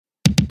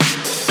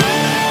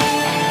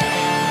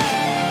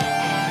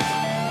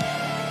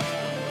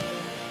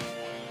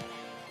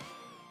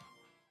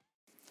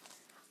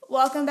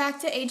Welcome back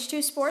to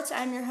H2 Sports.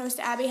 I'm your host,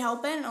 Abby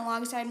Halpin,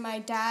 alongside my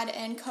dad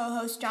and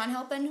co-host, John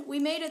Halpin. We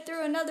made it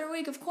through another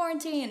week of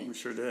quarantine. We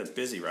sure did.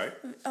 Busy, right?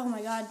 Oh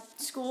my God.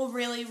 School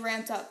really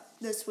ramped up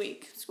this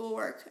week,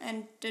 schoolwork.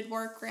 And did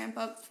work ramp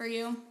up for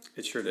you?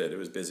 It sure did. It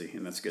was busy,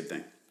 and that's a good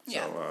thing.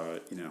 Yeah.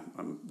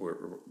 So,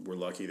 we're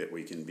lucky that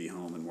we can be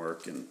home and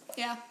work and,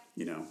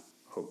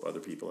 hope other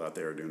people out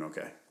there are doing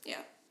okay.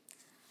 Yeah.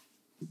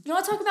 You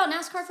want to talk about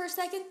NASCAR for a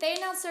second? They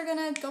announced they're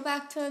going to go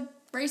back to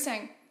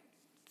racing.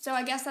 So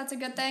I guess that's a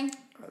good thing.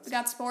 We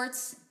got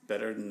sports.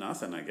 Better than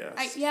nothing, I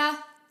guess. Yeah.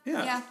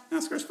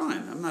 NASCAR's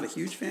fine. I'm not a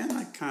huge fan.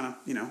 I kind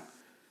of,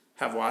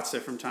 have watched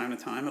it from time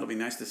to time. It'll be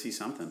nice to see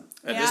something.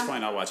 At this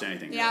point, I'll watch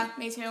anything. Yeah,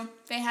 me too.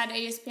 They had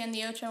ESPN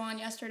The Ocho on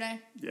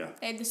yesterday. Yeah.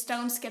 They had the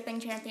Stone Skipping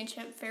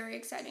Championship. Very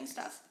exciting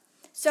stuff.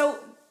 So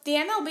the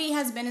MLB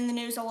has been in the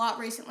news a lot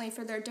recently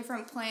for their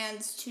different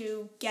plans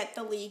to get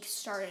the league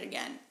started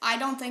again. I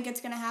don't think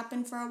it's going to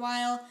happen for a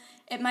while.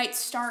 It might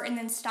start and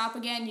then stop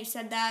again. You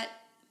said that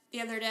the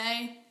other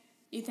day.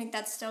 You think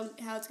that's still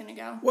how it's going to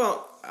go?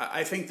 Well,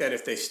 I think that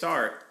if they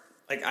start,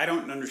 I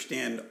don't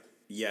understand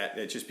yet,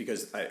 it's just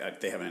because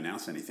they haven't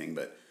announced anything,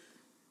 but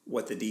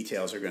what the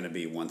details are going to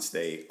be once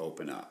they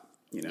open up,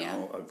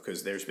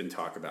 because there's been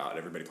talk about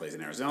everybody plays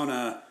in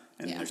Arizona,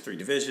 and there's 3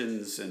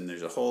 divisions, and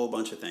there's a whole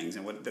bunch of things.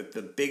 And what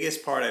the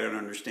biggest part I don't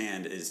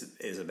understand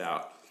is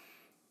about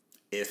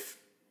if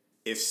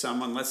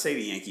someone, let's say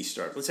they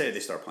start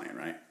playing,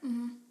 right?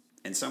 Mm-hmm.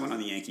 And someone on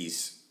the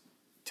Yankees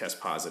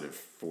test positive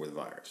for the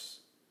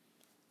virus.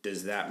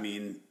 Does that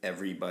mean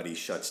everybody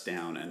shuts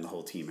down and the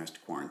whole team has to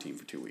quarantine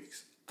for 2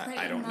 weeks?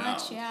 I don't know.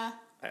 Yeah.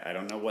 I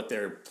don't know what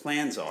their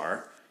plans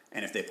are,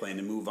 and if they plan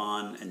to move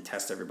on and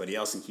test everybody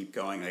else and keep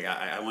going.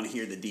 I want to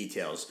hear the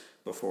details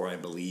before I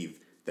believe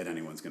that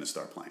anyone's going to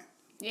start playing.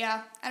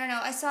 Yeah, I don't know.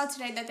 I saw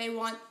today that they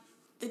want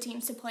the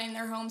teams to play in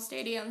their home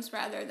stadiums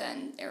rather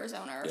than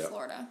Arizona or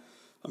Florida.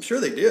 I'm sure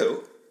they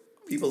do.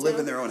 People live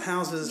in their own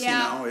houses.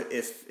 Yeah.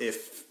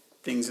 If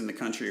things in the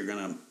country are going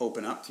to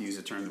open up, to use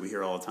a term that we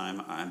hear all the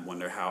time, I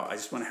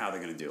just wonder how they're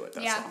going to do it.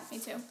 That's all. Me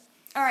too.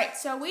 All right,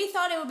 so we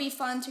thought it would be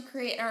fun to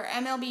create our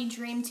MLB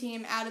Dream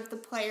Team out of the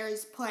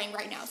players playing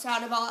right now, so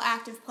out of all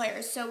active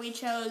players. So we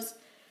chose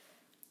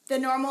the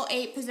normal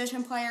 8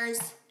 position players,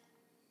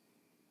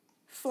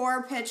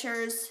 4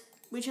 pitchers,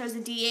 we chose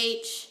a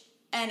DH,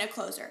 and a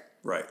closer.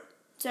 Right.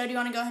 So do you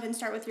want to go ahead and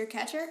start with your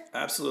catcher?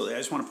 Absolutely. I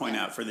just want to point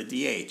out, for the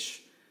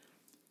DH,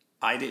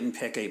 I didn't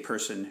pick a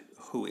person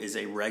who is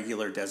a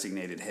regular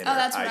designated hitter. Oh,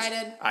 that's what I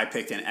did. I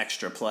picked an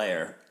extra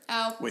player.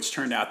 Oh. Which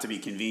turned out to be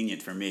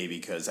convenient for me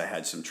because I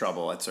had some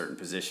trouble at certain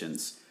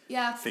positions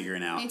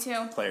figuring out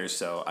players.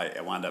 So I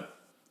wound up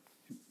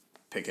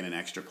picking an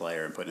extra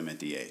player and putting him at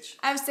DH.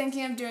 I was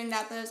thinking of doing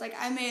that, but I was like,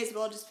 I may as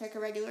well just pick a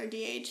regular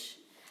DH.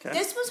 Okay.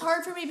 This was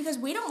hard for me because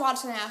we don't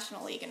watch the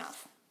National League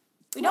enough.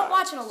 We don't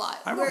watch it a lot.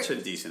 I watch it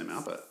a decent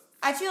amount, but...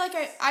 I feel like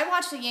I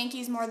watch the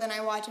Yankees more than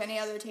I watch any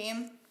other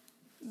team,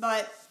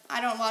 but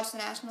I don't watch the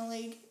National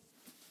League.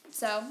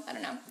 So, I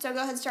don't know. So, go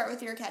ahead and start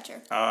with your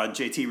catcher.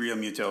 JT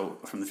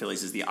Realmuto from the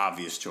Phillies is the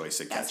obvious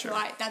choice at catcher.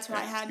 That's what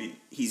I had. I mean,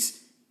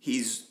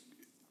 he's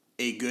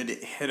a good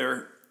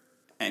hitter,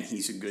 and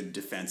he's a good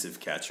defensive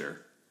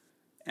catcher.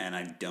 And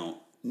I don't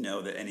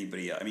know that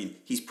anybody... I mean,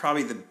 he's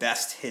probably the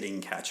best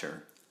hitting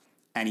catcher,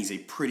 and he's a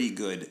pretty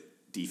good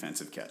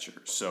defensive catcher.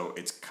 So,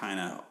 it's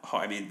kind of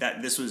hard. I mean,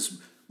 this was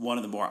one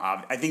of the more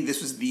obvious... I think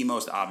this was the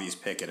most obvious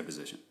pick at a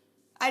position.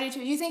 I do,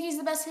 too. You think he's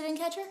the best hitting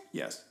catcher?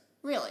 Yes.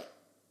 Really?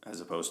 As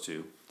opposed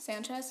to...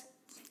 Sanchez?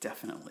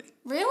 Definitely.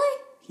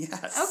 Really?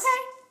 Yes.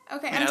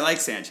 Okay. I mean, I like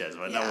Sanchez,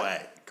 but no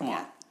way. Come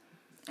on.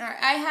 All right.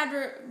 I had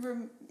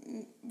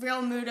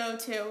Realmuto,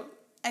 too.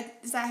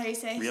 Is that how you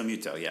say?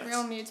 Realmuto, yes.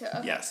 Realmuto.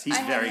 Okay. Yes, he's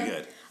very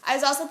good. I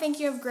was also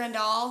thinking of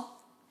Grandal.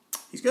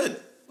 He's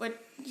good.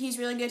 He's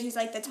really good. He's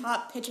like the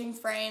top pitching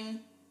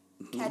frame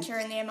catcher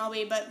in the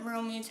MLB, but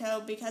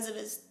Realmuto, because of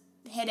his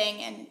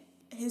hitting and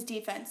his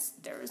defense,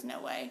 there was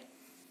no way.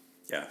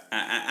 Yeah,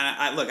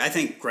 I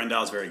think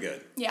Grandal's very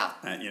good. Yeah.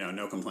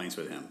 No complaints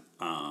with him.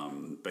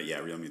 But yeah,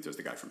 Realmuto's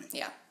the guy for me.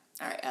 Yeah.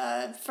 All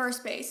right.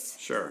 First base.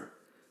 Sure.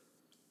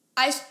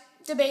 I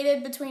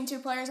debated between 2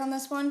 players on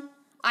this one.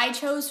 I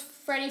chose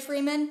Freddie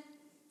Freeman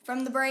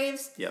from the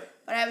Braves. Yep.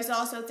 But I was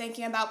also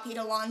thinking about Pete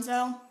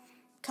Alonso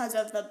because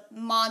of the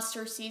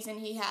monster season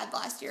he had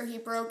last year. He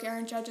broke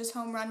Aaron Judge's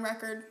home run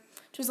record,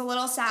 which was a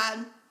little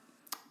sad,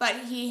 but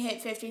he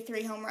hit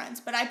 53 home runs.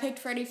 But I picked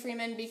Freddie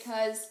Freeman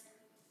because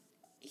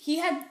he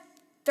had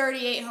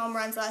 38 home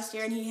runs last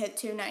year and he hit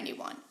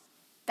 291.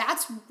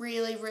 That's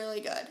really, really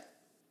good.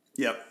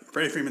 Yep.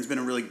 Freddie Freeman's been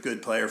a really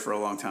good player for a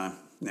long time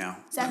now.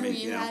 Is that who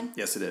you had?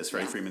 Yes, it is.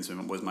 Freddie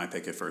Freeman was my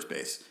pick at first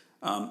base.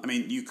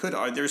 You could...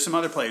 there's some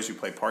other players who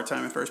play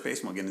part-time at first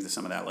base, and we'll get into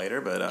some of that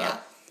later.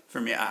 But for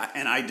me,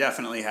 I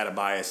definitely had a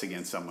bias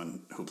against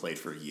someone who played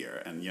for a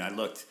year. And, I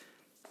looked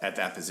at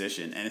that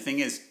position. And the thing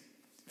is,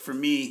 for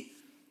me,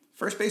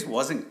 first base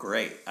wasn't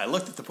great. I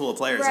looked at the pool of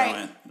players and I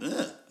went,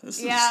 ugh.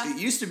 It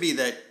used to be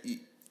that,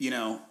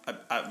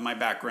 my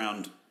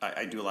background,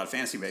 I do a lot of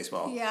fantasy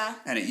baseball. Yeah.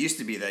 And it used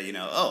to be that,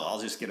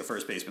 I'll just get a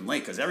first baseman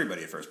late because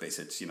everybody at first base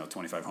hits,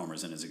 25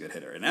 homers and is a good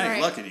hitter. And now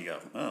you look and you go,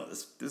 oh,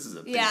 this is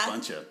a big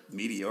bunch of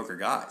mediocre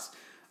guys.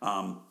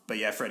 But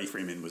yeah, Freddie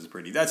Freeman was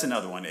that's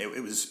another one.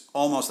 It was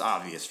almost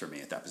obvious for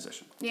me at that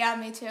position. Yeah,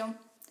 me too.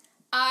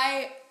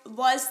 I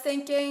was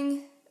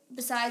thinking,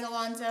 besides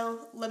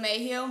Alonso,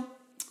 LeMahieu,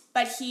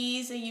 but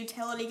he's a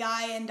utility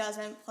guy and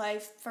doesn't play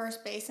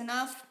first base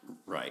enough.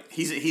 Right.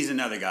 He's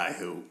another guy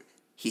who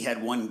he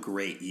had one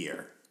great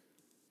year,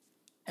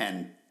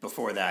 and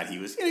before that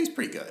he's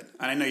pretty good.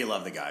 And I know you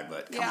love the guy,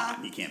 but come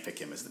on, you can't pick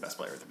him as the best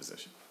player at the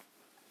position.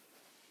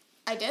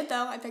 I did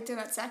though. I picked him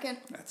at second.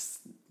 That's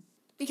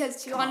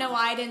because you want to know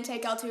why I didn't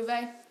take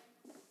Altuve?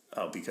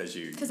 Oh,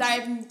 because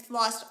I've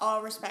lost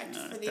all respect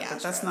for the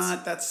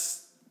Astros.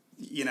 That's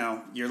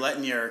you're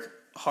letting your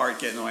heart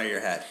get in the way of your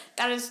head.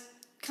 That is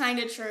kind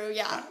of true,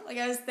 yeah. Like,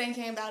 I was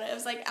thinking about it. It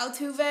was like,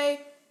 Altuve,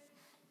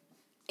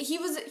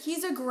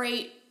 he's a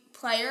great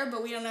player,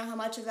 but we don't know how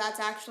much of that's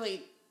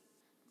actually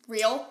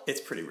real.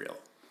 It's pretty real.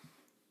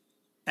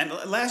 And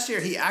last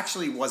year, he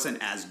actually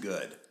wasn't as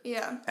good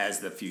as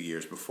the few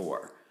years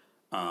before.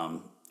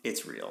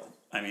 It's real.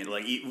 I mean,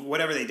 like,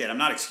 whatever they did, I'm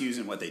not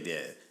excusing what they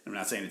did. I'm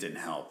not saying it didn't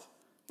help.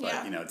 But,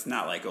 it's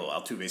not like,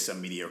 Altuve's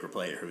some mediocre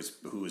player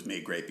who was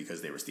made great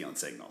because they were stealing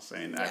signals.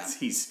 I mean,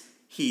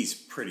 he's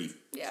pretty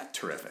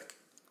terrific.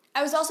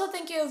 I was also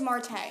thinking of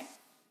Marte.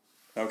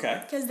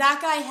 Okay. Because that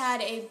guy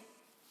had a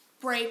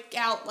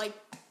breakout,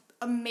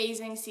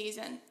 amazing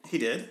season. He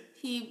did.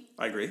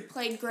 I agree.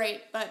 Played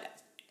great, but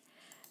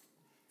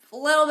a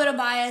little bit of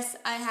bias.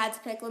 I had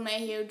to pick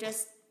LeMahieu.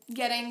 Just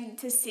getting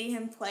to see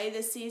him play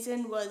this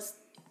season was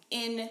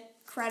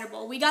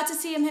incredible. We got to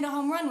see him hit a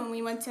home run when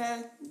we went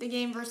to the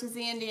game versus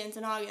the Indians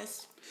in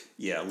August.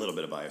 Yeah, a little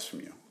bit of bias from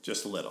you.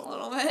 Just a little. A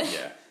little bit.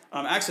 Yeah.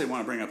 Actually, I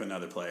want to bring up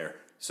another player.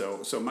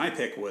 So my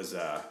pick was...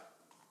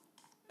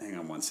 hang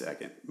on one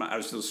second. I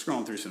was still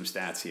scrolling through some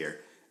stats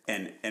here,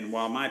 and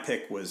while my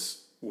pick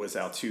was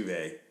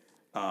Altuve,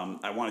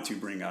 I wanted to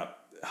bring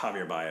up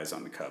Javier Baez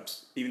on the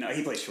Cubs. Even though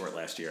he played short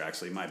last year,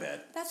 actually, my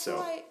bad. That's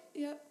why.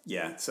 Yep.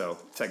 Yeah. So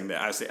second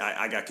base.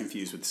 I got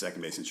confused with the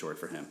second base and short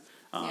for him.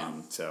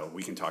 So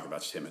we can talk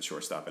about him at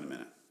shortstop in a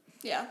minute.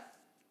 Yeah.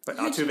 But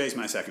Altuve's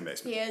my second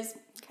baseman. He is.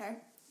 Okay.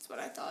 That's what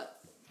I thought.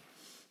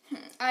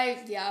 I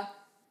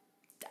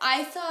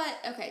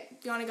thought. Okay. Do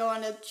you want to go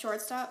on to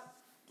shortstop?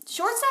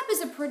 Shortstop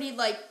is a pretty,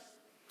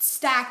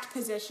 stacked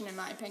position, in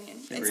my opinion.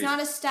 Agreed. It's not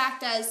as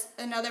stacked as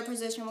another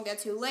position we'll get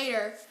to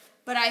later,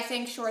 but I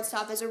think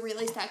shortstop is a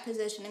really stacked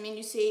position. I mean,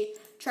 you see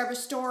Trevor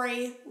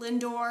Story,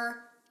 Lindor,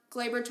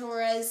 Gleyber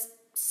Torres,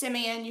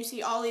 Simeon. You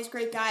see all these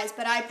great guys,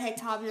 but I picked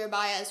Javier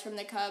Baez from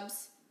the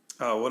Cubs.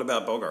 Oh, what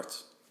about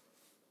Bogarts?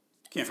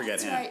 Can't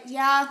forget him. Right.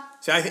 Yeah.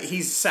 See, I think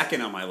he's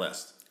second on my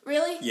list.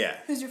 Really? Yeah.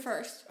 Who's your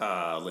first?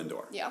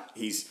 Lindor. Yeah.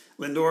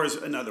 Lindor is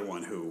another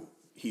one who...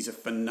 He's a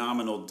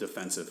phenomenal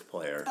defensive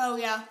player. Oh,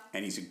 yeah.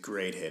 And he's a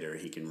great hitter.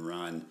 He can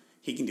run.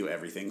 He can do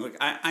everything. Look,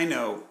 I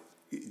know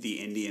the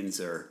Indians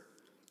are,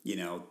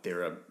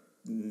 they're a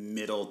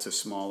middle to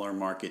smaller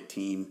market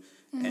team.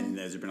 Mm-hmm. And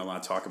there's been a lot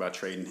of talk about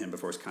trading him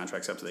before his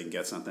contract's up so they can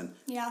get something.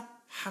 Yeah.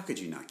 How could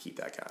you not keep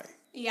that guy?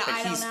 Yeah,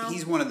 I don't know.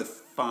 He's one of the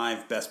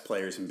 5 best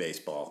players in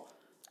baseball.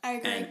 I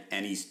agree.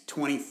 And he's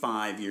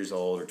 25 years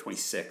old or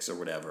 26 or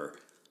whatever.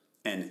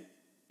 And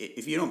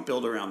if you don't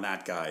build around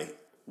that guy...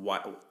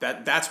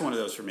 That's one of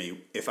those for me.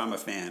 If I'm a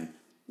fan,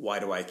 why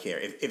do I care?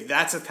 If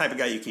that's the type of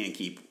guy you can't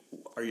keep,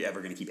 are you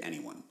ever going to keep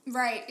anyone?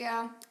 Right,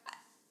 yeah.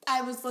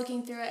 I was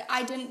looking through it.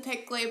 I didn't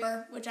pick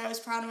Gleyber, which I was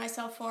proud of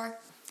myself for.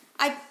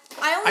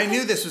 I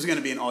knew this was going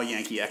to be an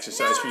all-Yankee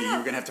exercise for you. You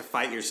were going to have to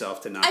fight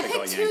yourself to not pick all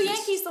Yankees. I picked 2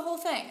 Yankees the whole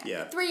thing.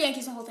 Yeah. 3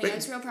 Yankees the whole thing. I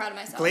was real proud of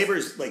myself.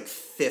 Gleyber's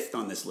 5th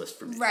on this list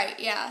for me. Right,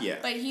 yeah. Yeah.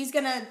 But he's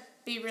going to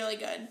be really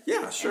good.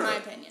 Yeah, sure. In my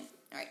opinion.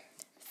 All right.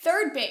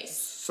 Third base.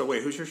 So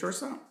wait, who's your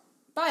shortstop?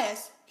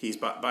 Baez.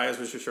 Baez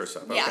was your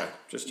shortstop. Yeah. Okay,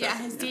 just checking.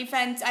 Yeah, his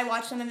defense. I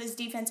watched some of his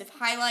defensive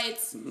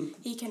highlights. Mm-hmm.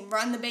 He can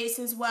run the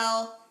bases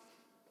well.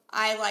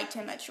 I liked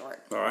him at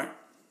short. All right.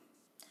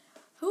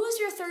 Who was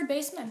your third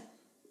baseman?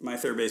 My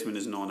third baseman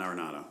is Nolan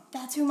Arenado.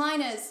 That's who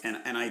mine is. And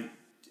I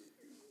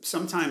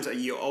sometimes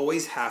you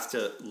always have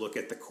to look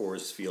at the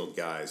Coors Field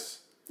guys.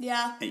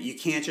 Yeah. And you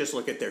can't just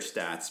look at their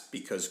stats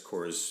because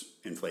Coors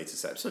inflates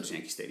the stats. So does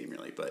Yankee Stadium,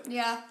 really. But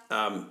yeah.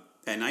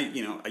 And I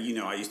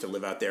used to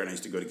live out there and I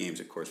used to go to games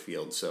at Coors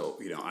Field. So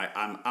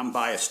I'm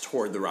biased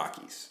toward the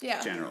Rockies.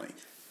 Yeah. Generally,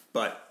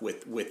 but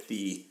with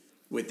the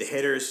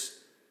hitters,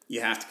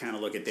 you have to kind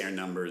of look at their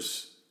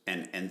numbers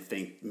and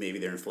think maybe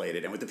they're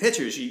inflated. And with the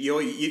pitchers,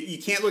 you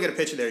can't look at a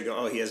pitcher there and go,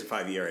 oh, he has a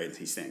 5 ERA and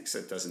he stinks.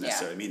 That doesn't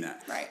necessarily mean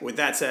that. Right. With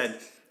that said,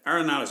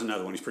 Arenado's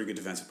another one. He's a pretty good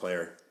defensive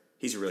player.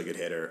 He's a really good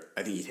hitter.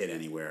 I think he'd hit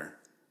anywhere.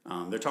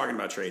 They're talking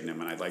about trading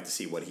him, and I'd like to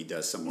see what he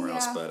does somewhere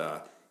else.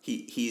 But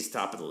he's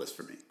top of the list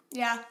for me.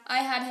 Yeah,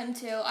 I had him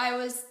too. I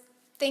was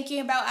thinking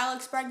about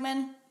Alex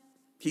Bregman.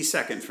 He's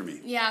second for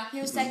me. Yeah,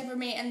 he was second for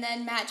me, and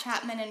then Matt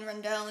Chapman and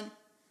Rendon.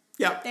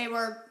 Yep. They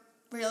were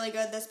really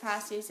good this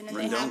past season, and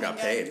Rendon got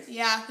paid.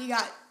 Yeah, he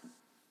got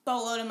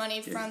boatload of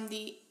money from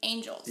the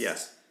Angels.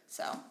 Yes.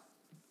 So,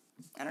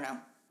 I don't know.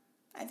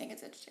 I think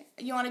it's interesting.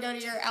 You want to go to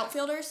your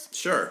outfielders?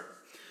 Sure.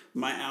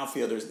 My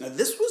outfielders. Now,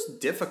 this was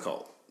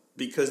difficult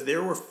because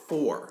there were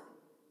 4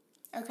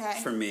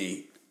 for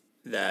me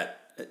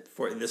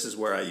this is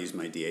where I use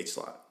my DH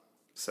slot.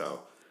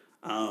 So,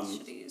 should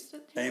have used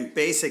it. And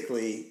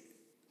basically,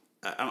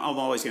 I'm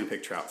always going to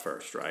pick Trout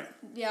first, right?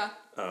 Yeah.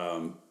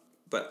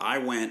 But I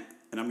went,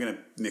 and I'm going to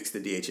mix the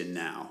DH in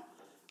now.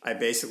 I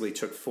basically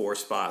took 4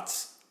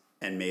 spots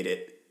and made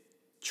it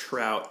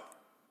Trout,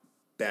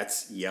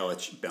 Betts,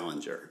 Yelich,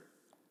 Bellinger.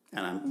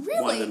 And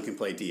one of them can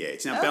play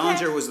DH. Now,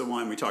 Bellinger was the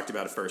one we talked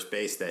about at first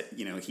base that,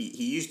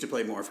 he used to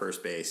play more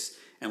first base.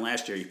 And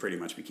last year he pretty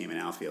much became an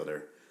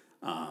outfielder.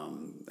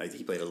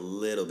 He played a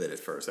little bit at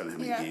first. I don't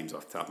know how many games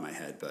off the top of my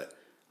head, but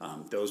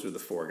those were the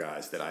 4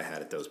 guys that I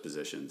had at those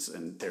positions.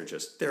 And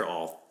they're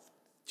all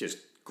just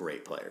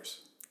great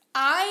players.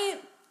 I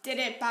did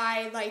it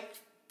by,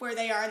 where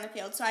they are in the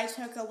field. So I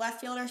took a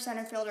left fielder,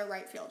 center fielder,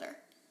 right fielder.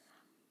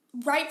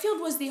 Right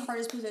field was the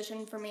hardest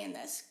position for me in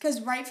this. Because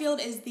right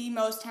field is the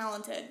most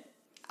talented,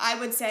 I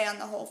would say, on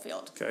the whole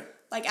field. Okay.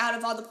 Out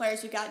of all the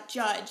players, you got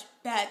Judge,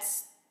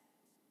 Betts,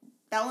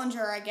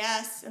 Bellinger, I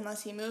guess,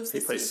 unless he moves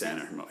this plays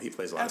season. center. He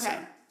plays a lot of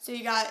center. So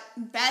you got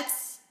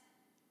Betts,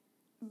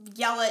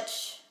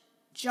 Yelich,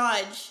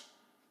 Judge.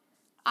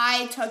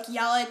 I took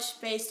Yelich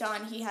based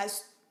on he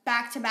has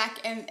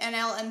back-to-back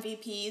NL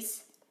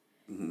MVPs.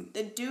 Mm-hmm.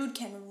 The dude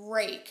can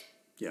rake.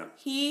 Yeah.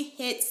 He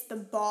hits the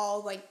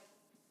ball like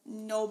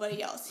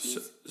nobody else.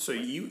 So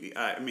you,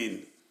 I'm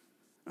going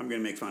to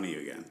make fun of you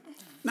again.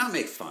 Not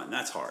make fun.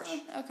 That's harsh.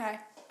 Okay.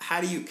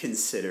 How do you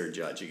consider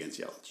Judge against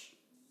Yelich?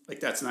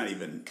 That's not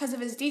even... Because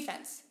of his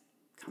defense.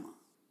 Come on.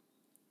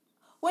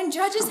 When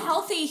Judge is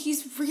healthy,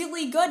 he's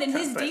really good, and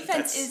his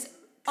defense is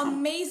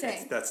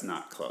amazing. That's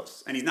not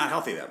close. And he's not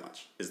healthy that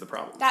much, is the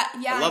problem.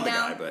 I love know, the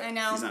guy, but I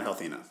know. he's not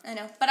healthy enough. I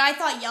know. But I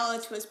thought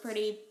Yelich was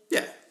pretty...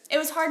 Yeah. It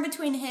was hard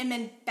between him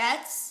and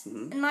Betts,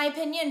 in my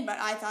opinion, but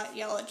I thought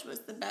Yelich was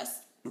the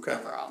best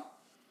overall.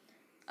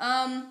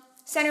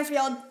 Center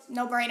field,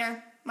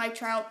 no-brainer, Mike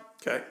Trout.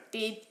 Okay.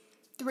 The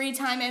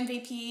 3-time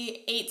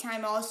MVP,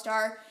 8-time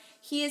All-Star.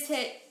 He has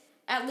hit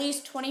at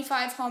least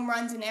 25 home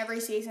runs in every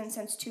season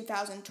since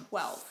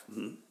 2012.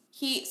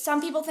 Mm-hmm.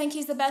 Some people think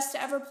he's the best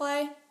to ever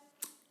play.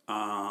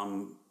 I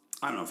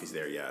don't know if he's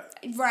there yet.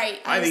 Right.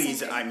 I think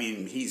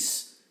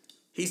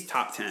he's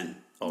top 10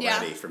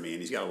 already for me,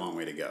 and he's got a long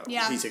way to go.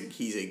 Yeah.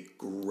 He's a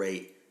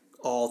great,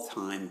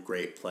 all-time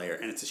great player,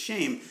 and it's a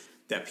shame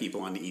that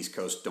people on the East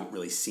Coast don't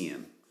really see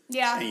him.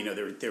 Yeah.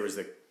 And, there was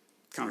the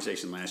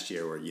conversation last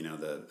year where,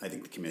 I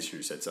think the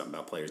commissioner said something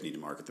about players need to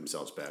market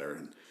themselves better,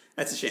 and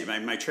that's a shame.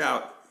 Mike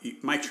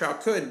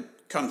Trout could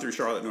come through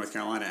Charlotte, North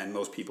Carolina, and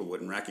most people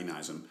wouldn't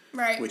recognize him.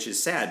 Right. Which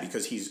is sad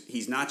because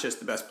he's not just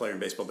the best player in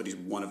baseball, but he's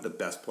one of the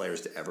best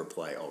players to ever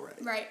play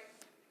already. Right.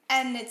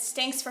 And it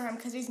stinks for him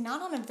because he's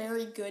not on a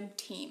very good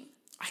team.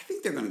 I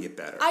think they're going to get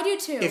better. I do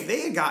too. If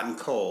they had gotten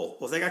Cole,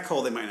 if they got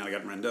Cole, they might not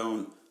have gotten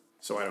Rendon,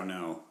 so I don't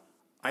know.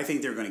 I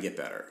think they're going to get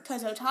better.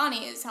 Because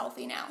Ohtani is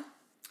healthy now.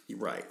 You're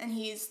right. And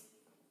he's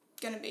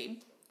going to be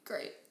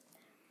great.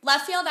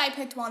 Left field, I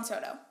picked Juan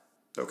Soto.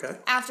 Okay.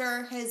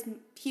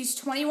 He's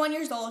 21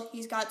 years old.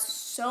 He's got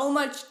so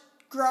much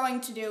growing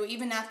to do,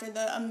 even after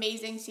the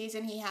amazing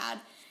season he had.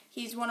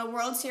 He's won a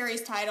World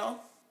Series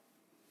title.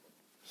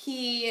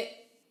 He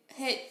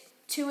hit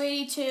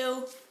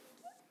 282.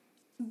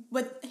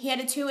 He had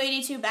a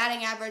 282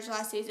 batting average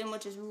last season,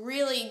 which is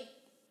really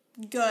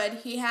good.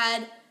 He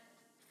had...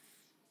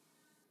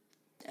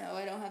 Oh,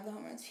 I don't have the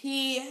home runs.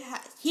 He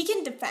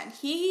can defend.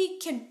 He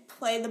can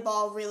play the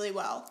ball really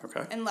well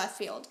in left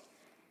field.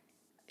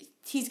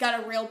 He's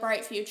got a real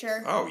bright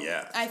future. Oh,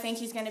 yeah. I think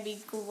he's going to be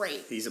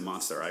great. He's a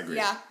monster. I agree.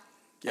 Yeah.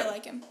 Yep. I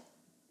like him.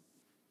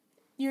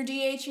 Your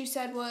DH you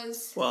said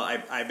was... Well,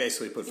 I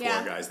basically put 4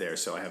 guys there,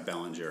 so I have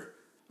Bellinger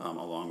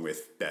along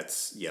with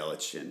Betts,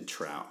 Yelich, and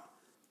Trout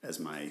as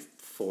my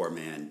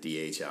 4-man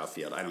DH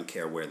outfield. I don't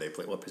care where they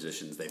play, what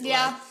positions they play.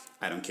 Yeah.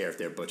 I don't care if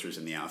they're butchers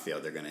in the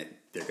outfield. They're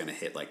gonna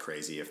hit like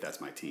crazy if that's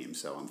my team,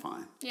 so I'm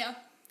fine. Yeah.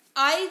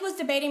 I was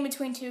debating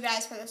between 2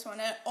 guys for this one,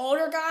 an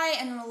older guy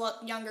and a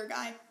younger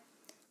guy.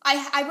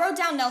 I wrote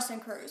down Nelson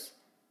Cruz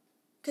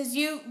because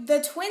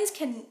the Twins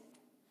can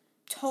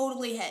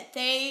totally hit.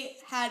 They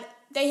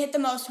hit the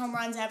most home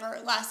runs ever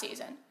last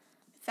season.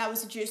 If that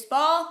was a juice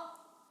ball,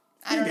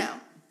 I don't know.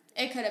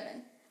 It could have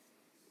been.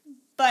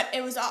 But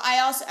it was.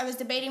 I was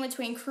debating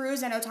between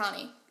Cruz and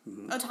Ohtani.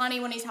 Mm-hmm.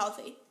 Ohtani when he's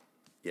healthy.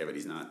 Yeah, but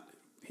he's not.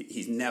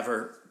 He's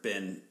never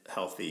been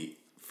healthy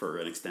for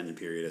an extended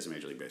period as a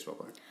Major League Baseball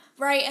player.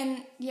 Right,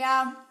 and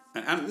yeah.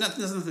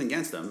 There's nothing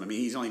against him. I mean,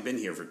 he's only been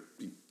here for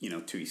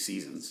 2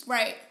 seasons.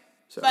 Right.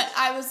 So. But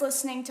I was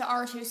listening to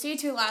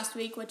R2C2 last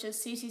week, which is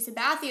CC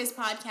Sabathia's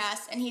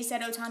podcast, and he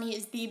said Ohtani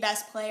is the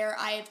best player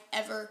I have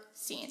ever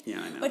seen.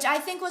 Yeah, I know. Which I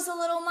think was a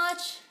little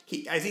much.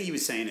 I think he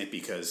was saying it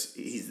because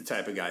he's the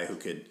type of guy who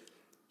could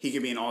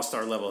be an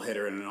all-star level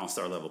hitter and an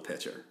all-star level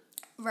pitcher.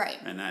 Right.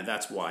 And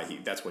that's what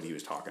he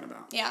was talking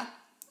about. Yeah.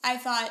 I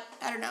thought,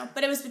 I don't know,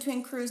 but it was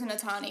between Cruz and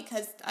Ohtani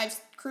because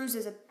Cruz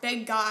is a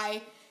big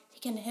guy. He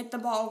can hit the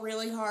ball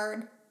really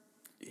hard.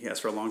 He has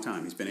for a long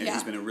time. He's been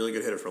a really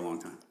good hitter for a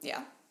long time.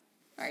 Yeah.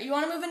 All right, you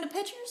want to move into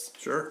pitchers?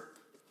 Sure.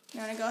 You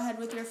want to go ahead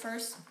with your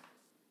first?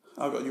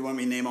 I'll go. You want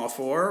me to name all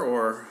 4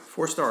 or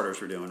 4 starters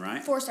we're doing,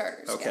 right? 4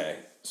 starters. Okay.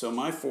 Yeah. So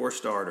my 4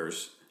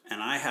 starters,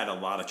 and I had a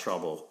lot of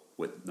trouble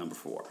with number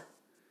 4.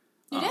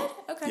 You did?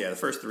 Okay. Yeah, the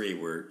first 3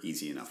 were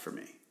easy enough for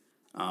me.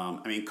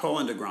 I mean, Cole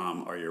and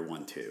DeGrom are your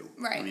 1-2.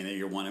 Right. I mean, they're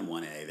your 1 and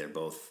 1A. They're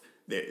both.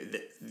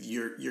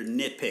 You're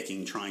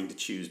nitpicking trying to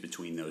choose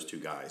between those 2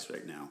 guys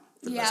right now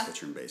for the best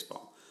pitcher in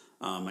baseball.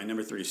 My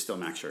number 3 is still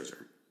Max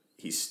Scherzer.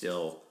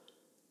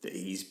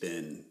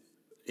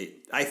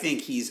 I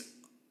think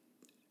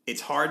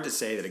it's hard to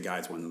say that a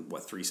guy's won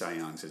 3 Cy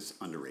Youngs is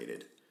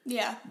underrated.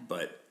 Yeah.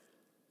 But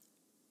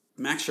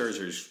Max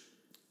Scherzer's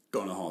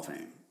going to the Hall of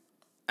Fame.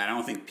 I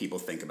don't think people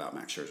think about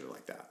Max Scherzer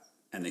like that,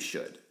 and they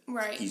should.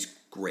 Right. He's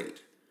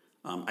great.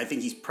 I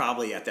think he's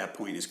probably at that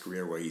point in his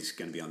career where he's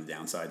going to be on the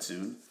downside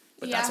soon,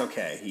 but that's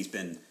okay. He's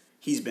been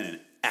an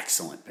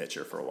excellent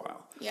pitcher for a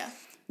while. Yeah.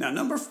 Now,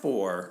 number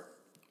 4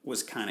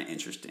 was kind of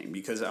interesting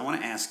because I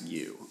want to ask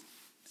you,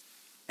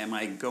 am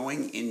I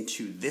going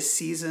into this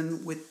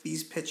season with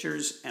these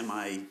pitchers? Am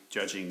I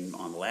judging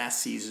on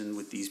last season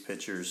with these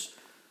pitchers?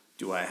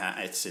 Do I have?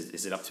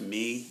 Is it up to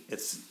me?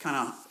 It's kind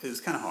of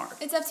hard.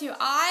 It's up to you.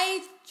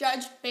 I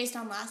judged based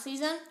on last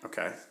season.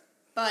 Okay.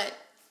 But.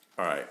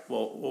 All right.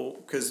 Well,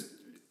 because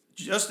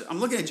I'm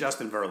looking at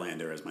Justin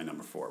Verlander as my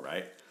number 4,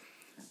 right?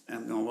 And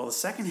I'm going, well, the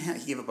second half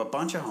he gave up a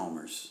bunch of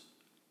homers,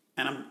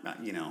 and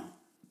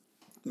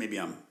maybe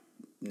I'm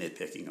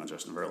nitpicking on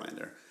Justin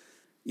Verlander.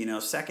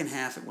 Second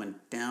half it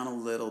went down a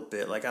little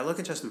bit. Like I look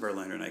at Justin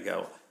Verlander and I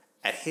go,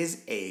 at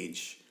his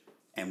age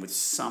and with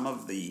some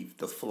of the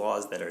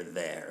flaws that are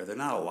there, there are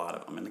not a lot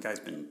of them. And the guy's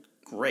been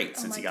great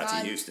since he got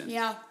to Houston.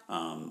 Yeah.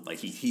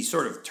 He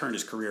sort of turned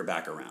his career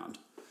back around.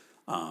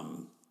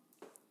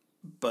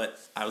 But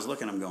I was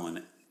looking, I'm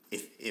going,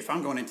 if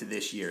I'm going into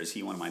this year, is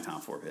he one of my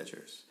top 4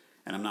 pitchers?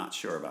 And I'm not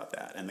sure about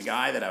that. And the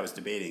guy that I was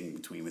debating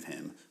with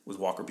him was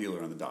Walker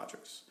Buehler on the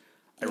Dodgers.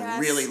 I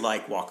really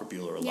like Walker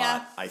Buehler a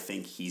lot. I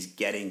think he's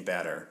getting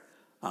better.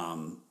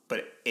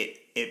 But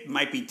it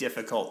might be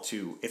difficult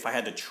to, if I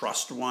had to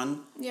trust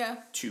one,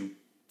 to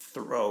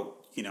throw,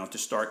 to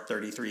start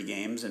 33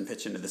 games and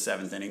pitch into the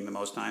 7th inning the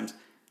most times,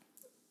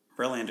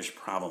 Verlander's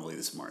probably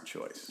the smart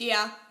choice.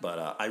 Yeah.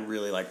 But I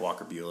really like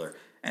Walker Buehler.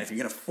 And if you're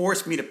going to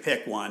force me to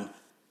pick one,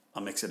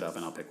 I'll mix it up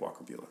and I'll pick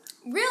Walker Buehler.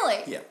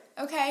 Really? Yeah.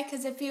 Okay,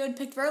 because if you had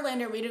picked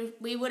Verlander,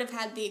 we would have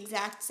had the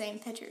exact same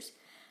pitchers.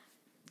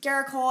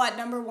 Garrett Cole at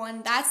number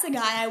 1. That's the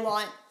guy I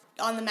want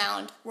on the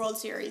mound, World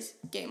Series,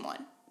 Game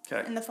 1.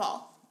 Okay. In the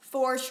fall.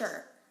 For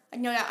sure.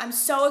 No doubt. I'm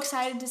so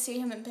excited to see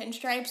him in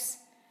pinstripes.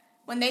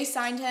 When they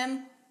signed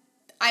him,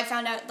 I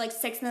found out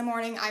 6 in the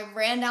morning. I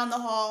ran down the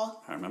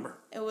hall. I remember.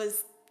 It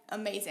was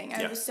amazing.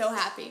 I was so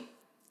happy.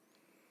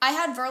 I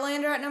had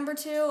Verlander at number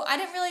 2. I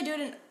didn't really do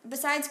it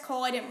besides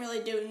Cole, I didn't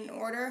really do it in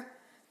order.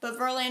 But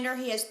Verlander,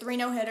 he has 3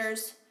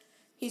 no-hitters.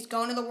 He's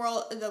going to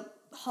the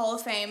Hall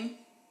of Fame.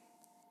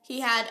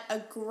 He had a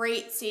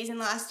great season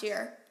last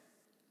year.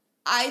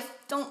 I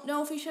don't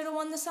know if he should have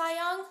won the Cy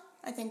Young.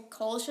 I think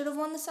Cole should have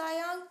won the Cy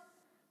Young.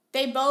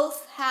 They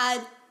both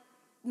had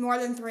more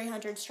than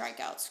 300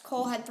 strikeouts.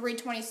 Cole had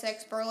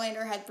 326.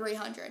 Verlander had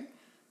 300.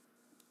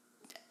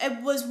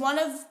 It was one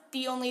of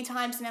the only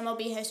times in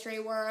MLB history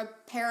where a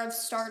pair of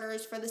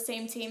starters for the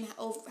same team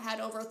had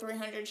over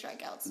 300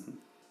 strikeouts. Mm-hmm.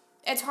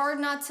 It's hard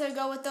not to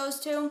go with those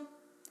 2.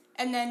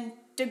 And then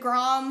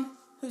DeGrom,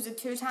 who's a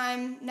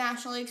 2-time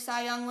National League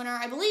Cy Young winner,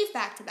 I believe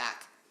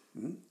back-to-back.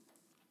 Mm-hmm.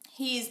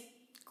 He's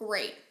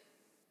great.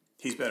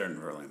 He's better than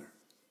Verlander.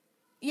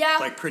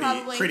 Yeah,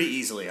 pretty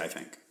easily, I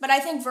think. But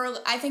I think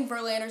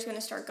Verlander's going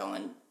to start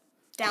going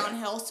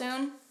downhill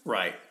soon.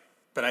 Right.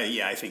 But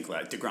I think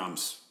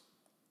DeGrom's...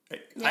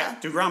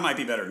 DeGrom might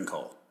be better than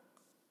Cole.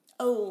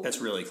 Oh. That's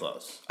really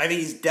close. I think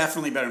he's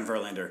definitely better than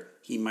Verlander.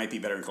 He might be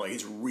better than Cole.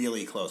 He's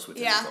really close with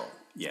him and Cole.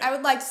 Yeah. I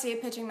would like to see a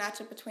pitching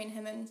matchup between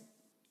him and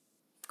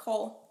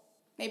Cole.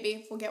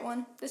 Maybe we'll get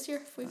one this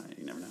year if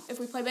you never know. If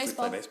we play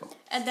baseball.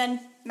 And then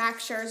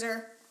Max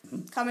Scherzer,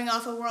 coming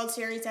off a World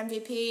Series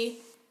MVP,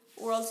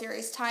 World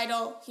Series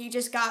title. He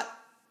just got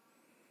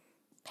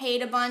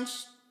paid a bunch,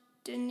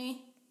 didn't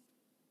he?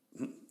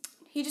 Mm-hmm.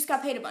 He just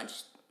got paid a bunch.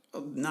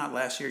 Not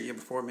last year, year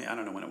before me. I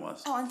don't know when it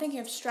was. Oh, I'm thinking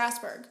of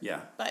Strasburg.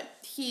 Yeah. But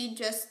he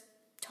just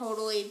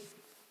totally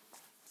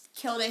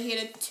killed it. He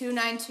had a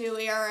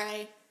 2.92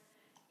 ERA.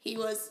 He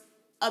was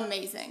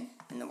amazing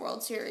in the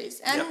World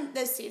Series and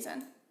this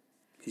season.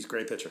 He's a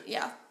great pitcher.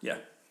 Yeah. Yeah.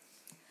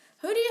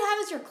 Who do you have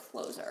as your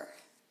closer?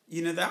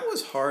 That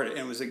was hard.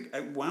 And I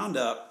wound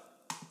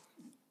up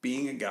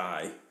being a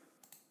guy,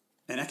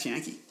 an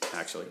ex-Yankee,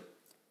 actually,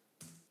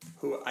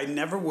 who I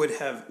never would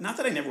have, not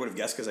that I never would have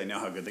guessed because I know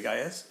how good the guy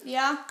is.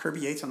 Yeah.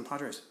 Kirby Yates on the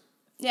Padres.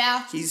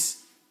 Yeah.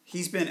 He's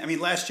been,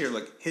 last year,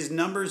 look, his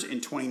numbers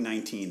in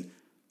 2019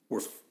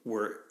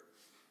 were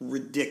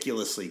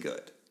ridiculously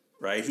good,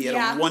 right? He had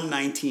a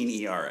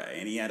 1.19 ERA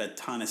and he had a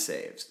ton of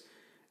saves.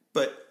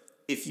 But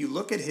if you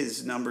look at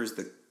his numbers,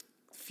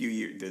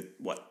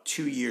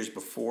 2 years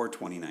before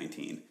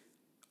 2019,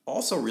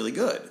 also really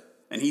good.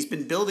 And he's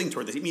been building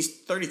toward this.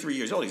 He's 33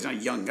 years old. He's not a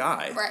young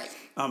guy. Right.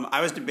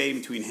 I was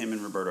debating between him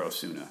and Roberto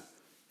Osuna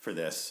for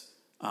this.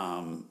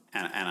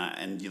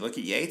 And you look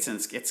at Yates,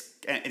 and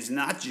it's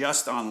not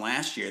just on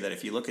last year that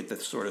if you look at the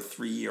sort of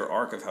 3-year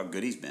arc of how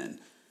good he's been,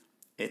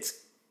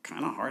 it's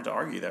kind of hard to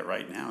argue that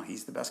right now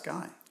he's the best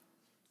guy.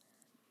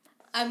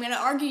 I'm going to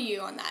argue you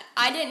on that.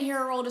 I didn't hear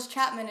Aroldis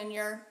Chapman in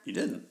your... You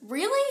didn't?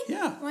 Really?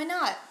 Yeah. Why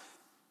not?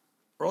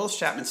 Aroldis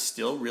Chapman's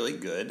still really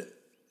good.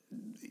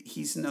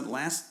 He's in the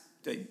last...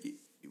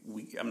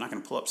 I'm not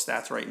going to pull up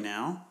stats right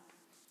now.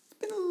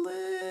 It's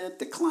been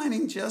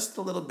declining just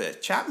a little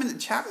bit. Chapman's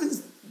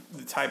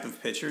the type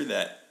of pitcher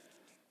that...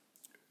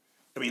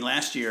 I mean,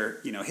 last year,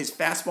 his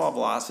fastball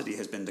velocity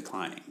has been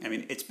declining. I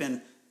mean, it's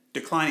been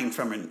declining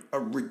from a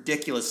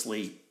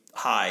ridiculously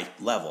high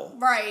level.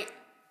 Right.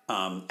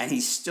 And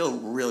he's still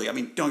really, I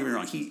mean, don't get me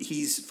wrong,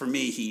 for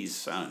me,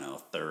 he's, I don't know,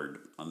 third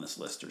on this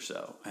list or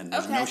so. And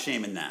there's no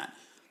shame in that.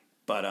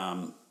 But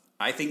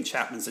I think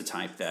Chapman's the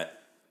type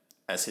that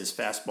as his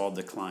fastball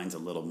declines a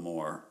little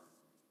more,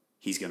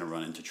 he's going to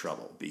run into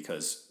trouble.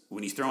 Because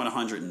when he's throwing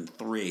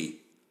 103,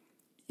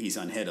 he's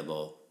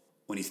unhittable.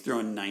 When he's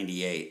throwing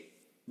 98,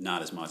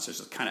 not as much. There's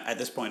just kind of, at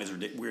this point, as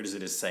weird as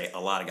it is to say, a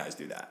lot of guys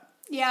do that.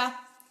 Yeah.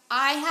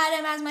 I had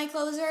him as my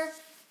closer.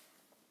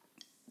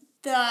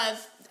 The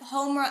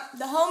home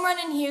run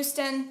in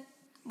Houston,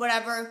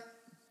 whatever,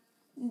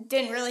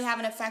 didn't really have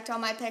an effect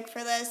on my pick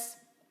for this.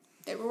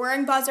 They were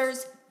wearing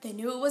buzzers. They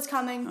knew it was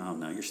coming. Oh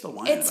no, you're still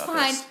whining about this. It's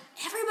fine.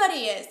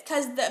 Everybody is,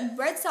 because the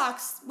Red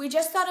Sox. We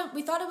thought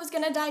it was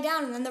gonna die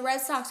down, and then the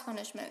Red Sox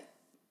punishment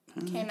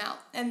came out,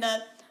 and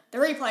the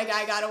replay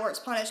guy got a worse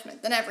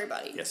punishment than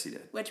everybody. Yes, he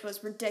did. Which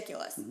was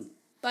ridiculous. Mm-hmm.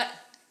 But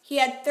he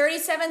had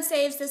 37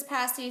 saves this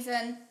past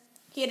season.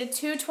 He had a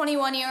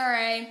 2.21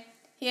 ERA.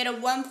 He had a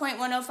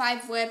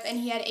 1.105 WHIP, and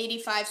he had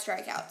 85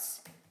 strikeouts.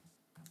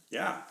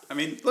 Yeah. I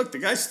mean, look, the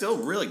guy's still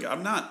really good.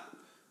 I'm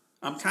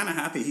kind of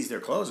happy he's their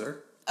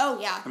closer. Oh,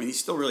 yeah. I mean, he's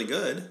still really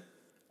good.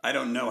 I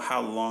don't know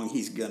how long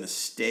he's going to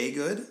stay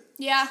good.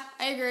 Yeah,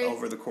 I agree.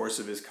 Over the course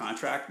of his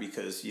contract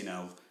because,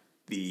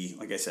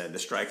 like I said, the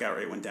strikeout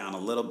rate went down a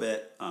little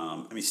bit.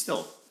 I mean,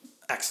 still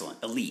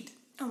excellent, elite.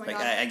 Oh, my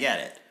God. I get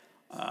it.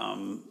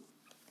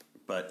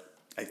 But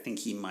I think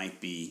he might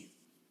be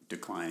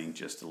declining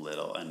just a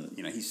little. And,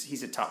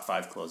 he's a top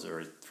 5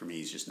 closer. For me,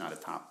 he's just not a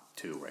top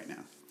 2 right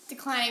now.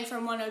 Declining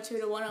from 102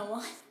 to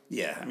 101.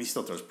 Yeah, I mean, he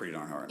still throws pretty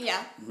darn hard.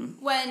 Yeah.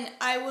 Mm-hmm. When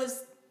I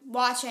was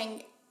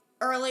watching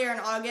earlier in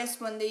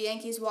August when the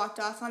Yankees walked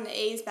off on the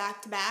A's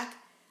back-to-back,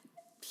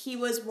 he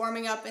was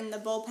warming up in the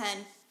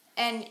bullpen,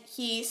 and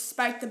he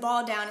spiked the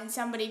ball down, and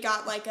somebody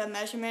got, a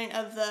measurement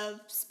of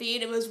the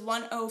speed. It was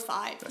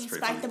 105. That's he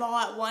pretty spiked funny. the ball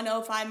at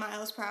 105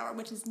 miles per hour,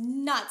 which is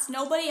nuts.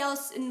 Nobody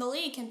else in the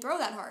league can throw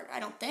that hard, I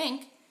don't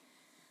think.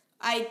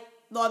 I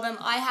love him.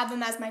 I have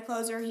him as my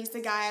closer. He's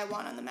the guy I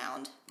want on the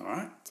mound. All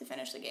right. To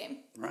finish the game.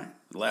 Right.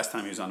 The last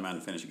time he was on the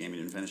mound to finish a game, he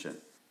didn't finish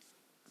it.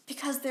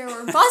 Because there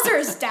were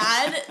buzzers,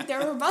 Dad.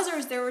 There were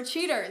buzzers. There were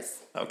cheaters.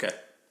 Okay.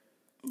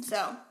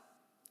 So,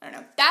 I don't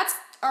know. That's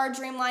our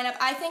dream lineup.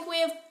 I think we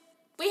had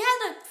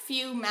a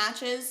few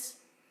matches.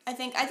 I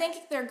think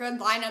they're good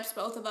lineups,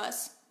 both of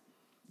us.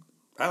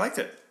 I liked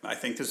it. I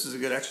think this is a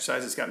good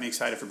exercise. It's got me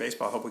excited for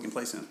baseball. I hope we can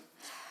play soon.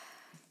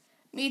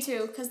 Me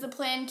too, because the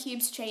plan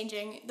keeps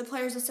changing. The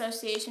Players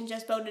Association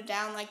just voted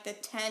down the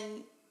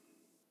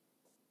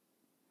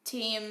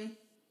 10-team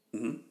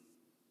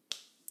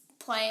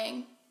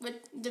playing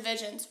with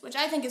divisions, which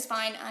I think is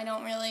fine. I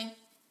don't really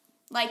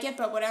like it,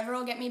 but whatever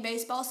will get me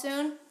baseball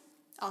soon,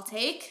 I'll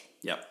take.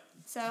 Yep.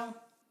 So,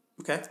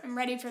 okay. I'm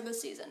ready for the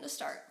season to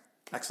start.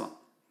 Excellent.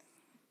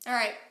 All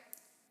right.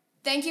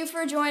 Thank you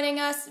for joining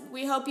us.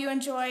 We hope you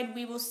enjoyed.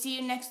 We will see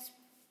you next.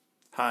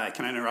 Hi,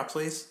 can I interrupt,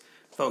 please?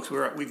 Folks,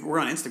 we're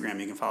on Instagram.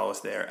 You can follow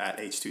us there at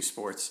H2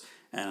 Sports.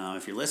 And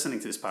if you're listening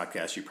to this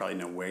podcast, you probably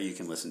know where you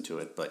can listen to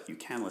it, but you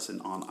can listen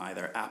on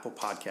either Apple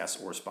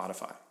Podcasts or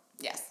Spotify.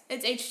 Yes,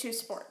 it's H2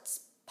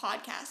 Sports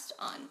Podcast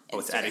on Instagram. Oh,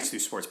 it's at H2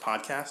 Sports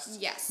Podcast?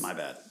 Yes. My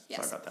bad.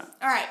 Yes. Sorry about that.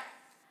 All right.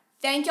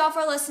 Thank y'all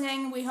for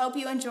listening. We hope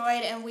you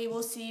enjoyed, and we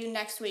will see you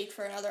next week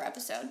for another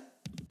episode.